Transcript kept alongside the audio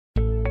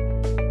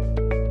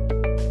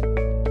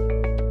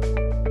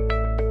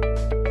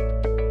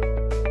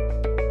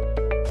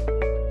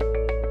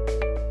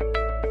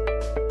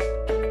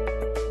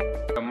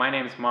My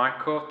name is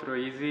Marco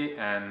Troisi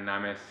and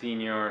I'm a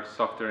senior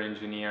software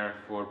engineer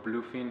for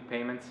Bluefin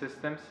payment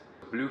systems.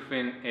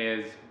 Bluefin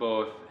is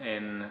both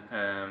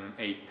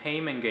a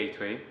payment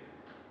gateway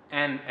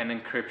and an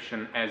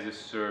encryption as a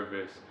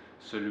service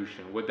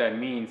solution. What that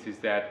means is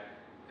that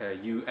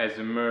you as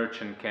a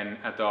merchant can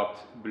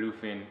adopt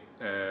Bluefin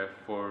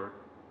for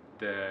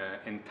the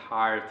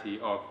entirety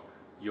of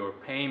your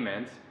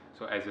payments,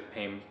 so as a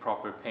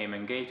proper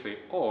payment gateway,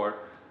 or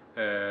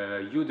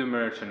you the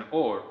merchant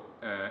or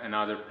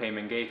another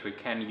payment gateway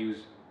can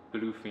use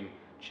Bluefin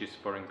just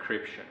for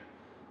encryption.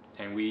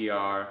 And we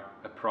are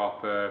a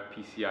proper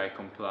PCI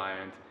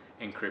compliant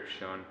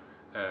encryption,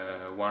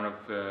 one of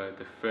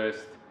the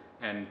first,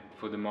 and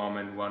for the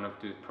moment one of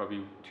the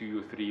probably 2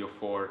 or 3 or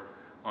 4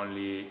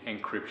 only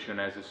encryption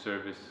as a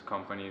service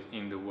companies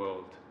in the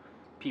world.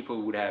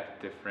 People would have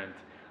different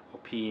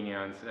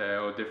opinions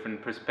or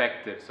different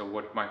perspectives of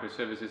what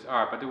microservices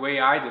are, but the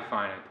way I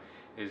define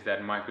it is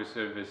that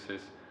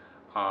microservices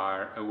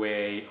are a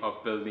way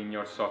of building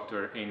your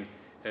software in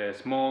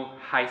small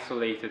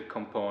isolated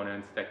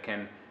components that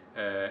can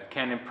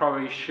and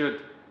probably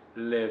should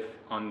live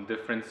on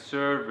different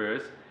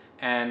servers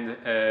and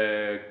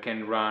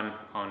can run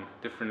on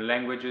different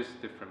languages,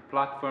 different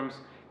platforms,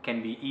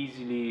 can be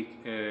easily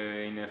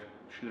in a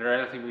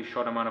relatively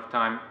short amount of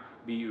time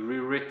be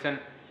rewritten,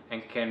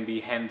 and can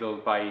be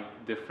handled by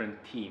different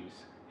teams,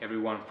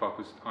 everyone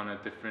focused on a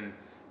different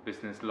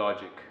business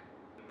logic.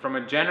 From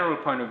a general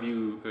point of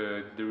view,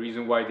 the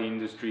reason why the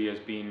industry has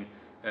been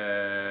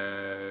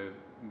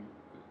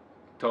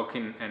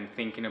talking and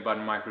thinking about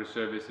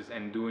microservices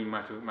and doing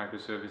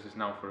microservices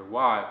now for a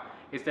while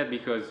is that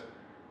because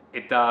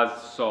it does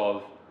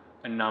solve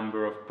a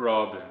number of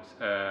problems,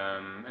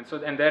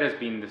 and that has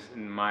been this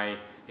in my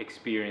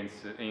experience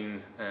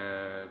in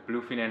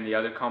Bluefin and the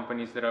other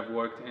companies that I've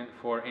worked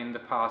for in the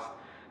past.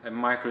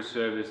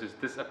 Microservices,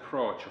 this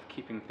approach of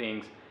keeping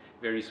things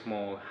very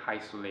small,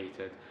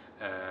 isolated,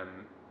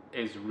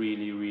 is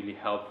really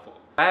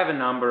helpful. I have a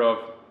number of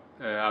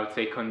I would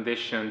say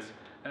conditions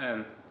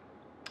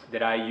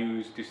that I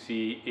use to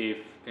see if,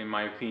 in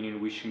my opinion,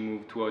 we should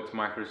move towards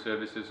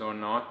microservices or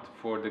not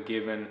for the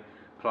given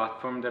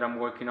platform that I'm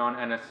working on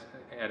and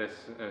at a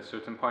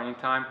certain point in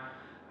time.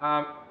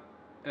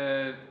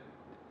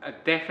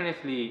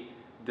 Definitely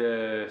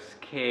the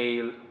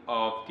scale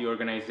of the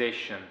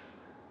organization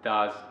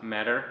does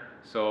matter.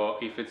 So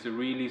if it's a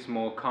really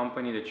small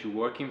company that you're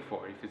working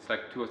for, if it's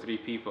like 2 or 3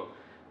 people,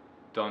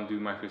 don't do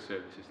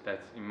microservices.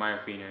 That's, in my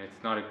opinion,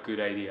 it's not a good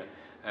idea.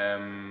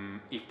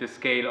 If the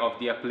scale of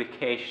the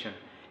application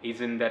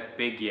isn't that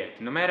big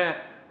yet, no matter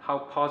how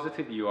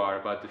positive you are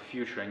about the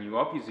future, and you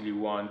obviously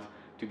want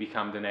to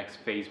become the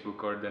next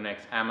Facebook or the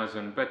next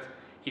Amazon, but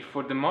if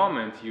for the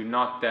moment you're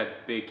not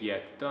that big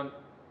yet, don't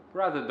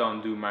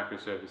do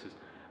microservices.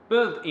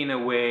 Build in a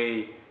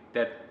way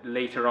that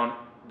later on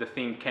the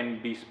thing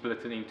can be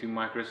split into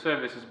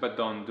microservices, but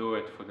don't do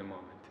it for the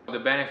moment. The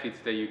benefits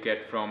that you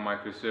get from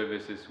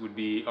microservices would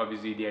be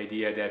obviously the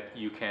idea that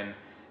you can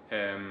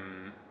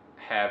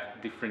have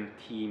different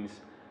teams.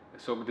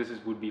 So this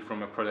would be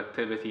from a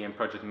productivity and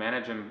project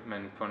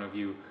management point of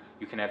view.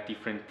 You can have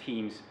different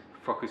teams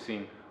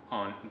focusing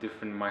on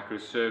different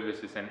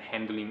microservices and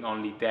handling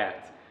only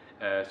that.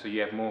 So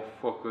you have more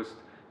focused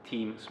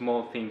team,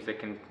 small teams that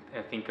can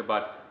think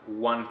about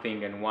one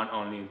thing and one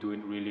only and do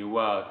it really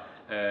well.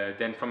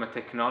 Then from a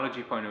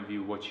technology point of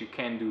view, what you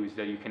can do is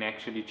that you can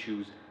actually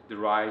choose the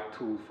right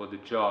tool for the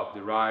job,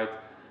 the right,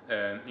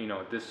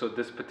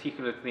 this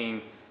particular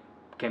thing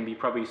can be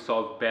probably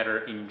solved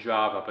better in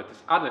Java, but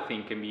this other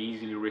thing can be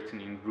easily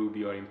written in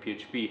Ruby or in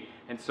PHP.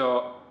 And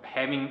so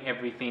having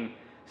everything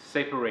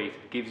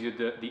separated gives you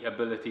the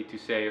ability to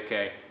say,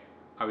 okay,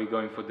 are we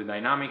going for the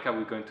dynamic? Are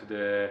we going to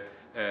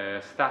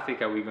the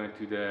static? Are we going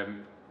to the,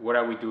 what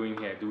are we doing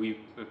here? Do we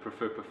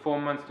prefer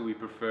performance? Do we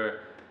prefer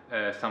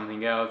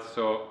something else?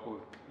 So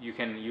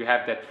you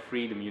have that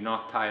freedom. You're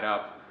not tied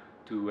up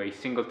to a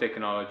single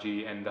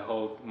technology and the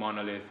whole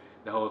monolith,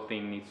 the whole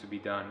thing needs to be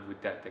done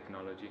with that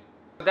technology.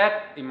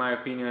 That, in my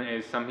opinion,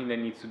 is something that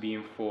needs to be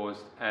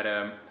enforced at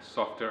a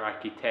software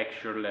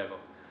architecture level.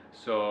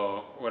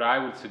 So what I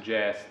would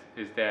suggest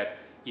is that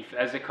if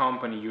as a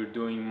company you're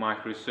doing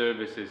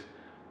microservices,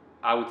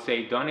 I would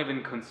say don't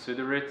even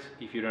consider it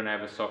if you don't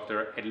have a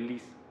software, at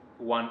least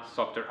one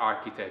software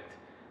architect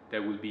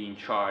that will be in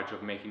charge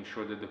of making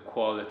sure that the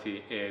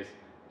quality is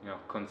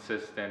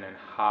consistent and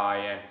high,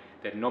 and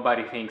that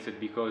nobody thinks that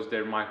because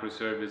their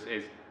microservice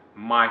is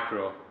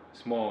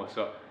small,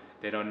 so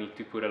they don't need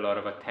to put a lot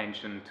of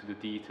attention to the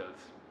details.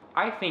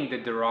 I think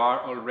that there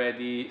are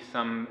already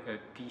some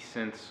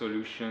decent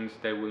solutions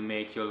that will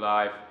make your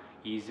life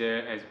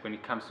easier as when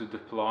it comes to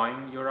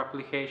deploying your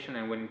application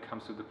and when it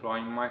comes to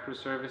deploying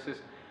microservices.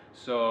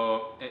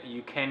 So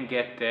you can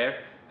get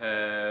there,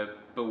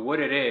 but what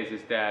it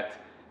is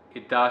that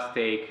it does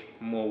take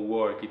more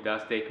work, it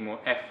does take more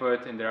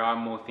effort, and there are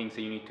more things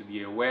that you need to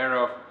be aware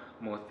of,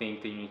 more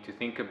things that you need to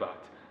think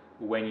about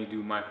when you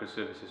do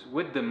microservices.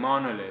 With the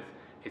monolith,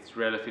 it's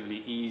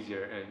relatively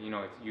easier.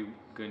 You're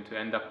going to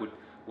end up with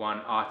one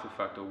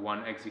artifact or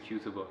one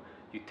executable.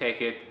 You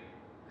take it,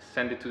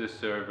 send it to the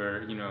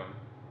server. You know,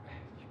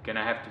 you're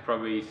gonna have to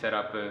probably set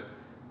up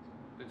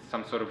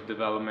some sort of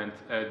deployment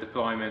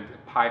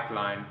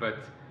pipeline, but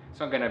it's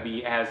not gonna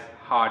be as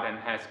hard and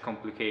as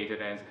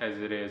complicated as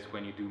it is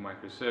when you do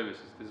microservices.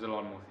 There's a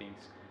lot more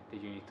things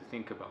that you need to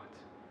think about.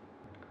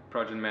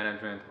 Project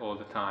management all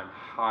the time.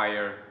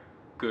 Hire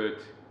good,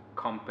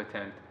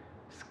 competent,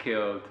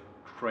 skilled,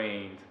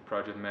 trained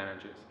project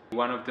managers.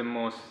 One of the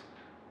most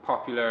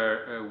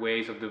popular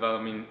ways of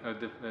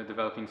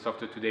developing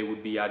software today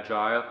would be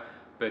agile,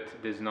 but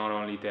there's not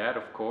only that,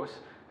 of course.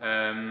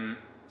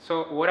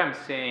 So what I'm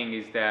saying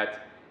is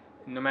that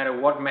no matter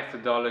what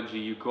methodology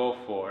you go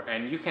for,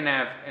 and you can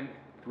have, and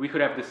we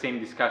could have the same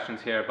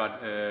discussions here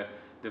about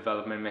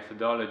development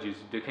methodologies.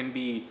 There can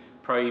be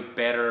probably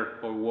better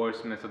or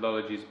worse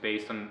methodologies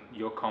based on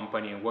your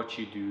company and what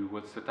you do,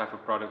 what's the type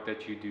of product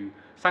that you do.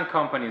 Some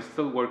companies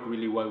still work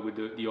really well with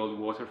the old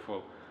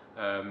waterfall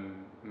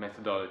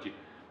methodology.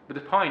 But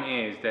the point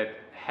is that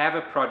have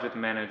a project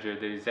manager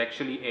that is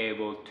actually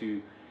able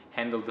to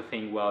handle the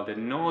thing well, that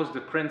knows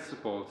the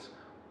principles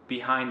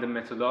behind the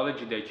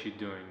methodology that you're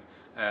doing.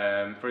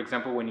 For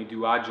example, when you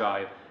do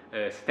agile,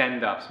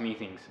 stand-ups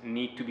meetings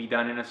need to be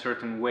done in a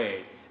certain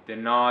way. They're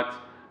not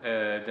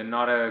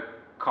a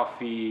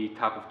coffee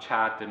type of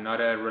chat. They're not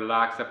a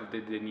relaxed type of.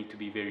 They need to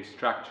be very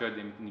structured.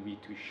 They need to be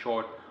too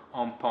short,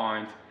 on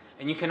point.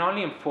 And you can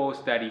only enforce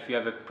that if you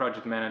have a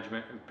project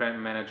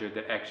manager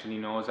that actually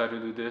knows how to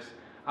do this.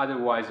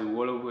 Otherwise, it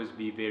will always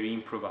be very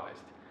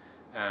improvised.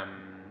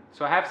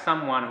 So have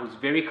someone who's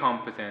very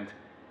competent,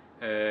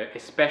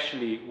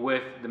 especially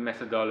with the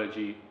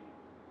methodology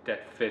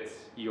that fits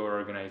your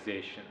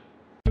organization.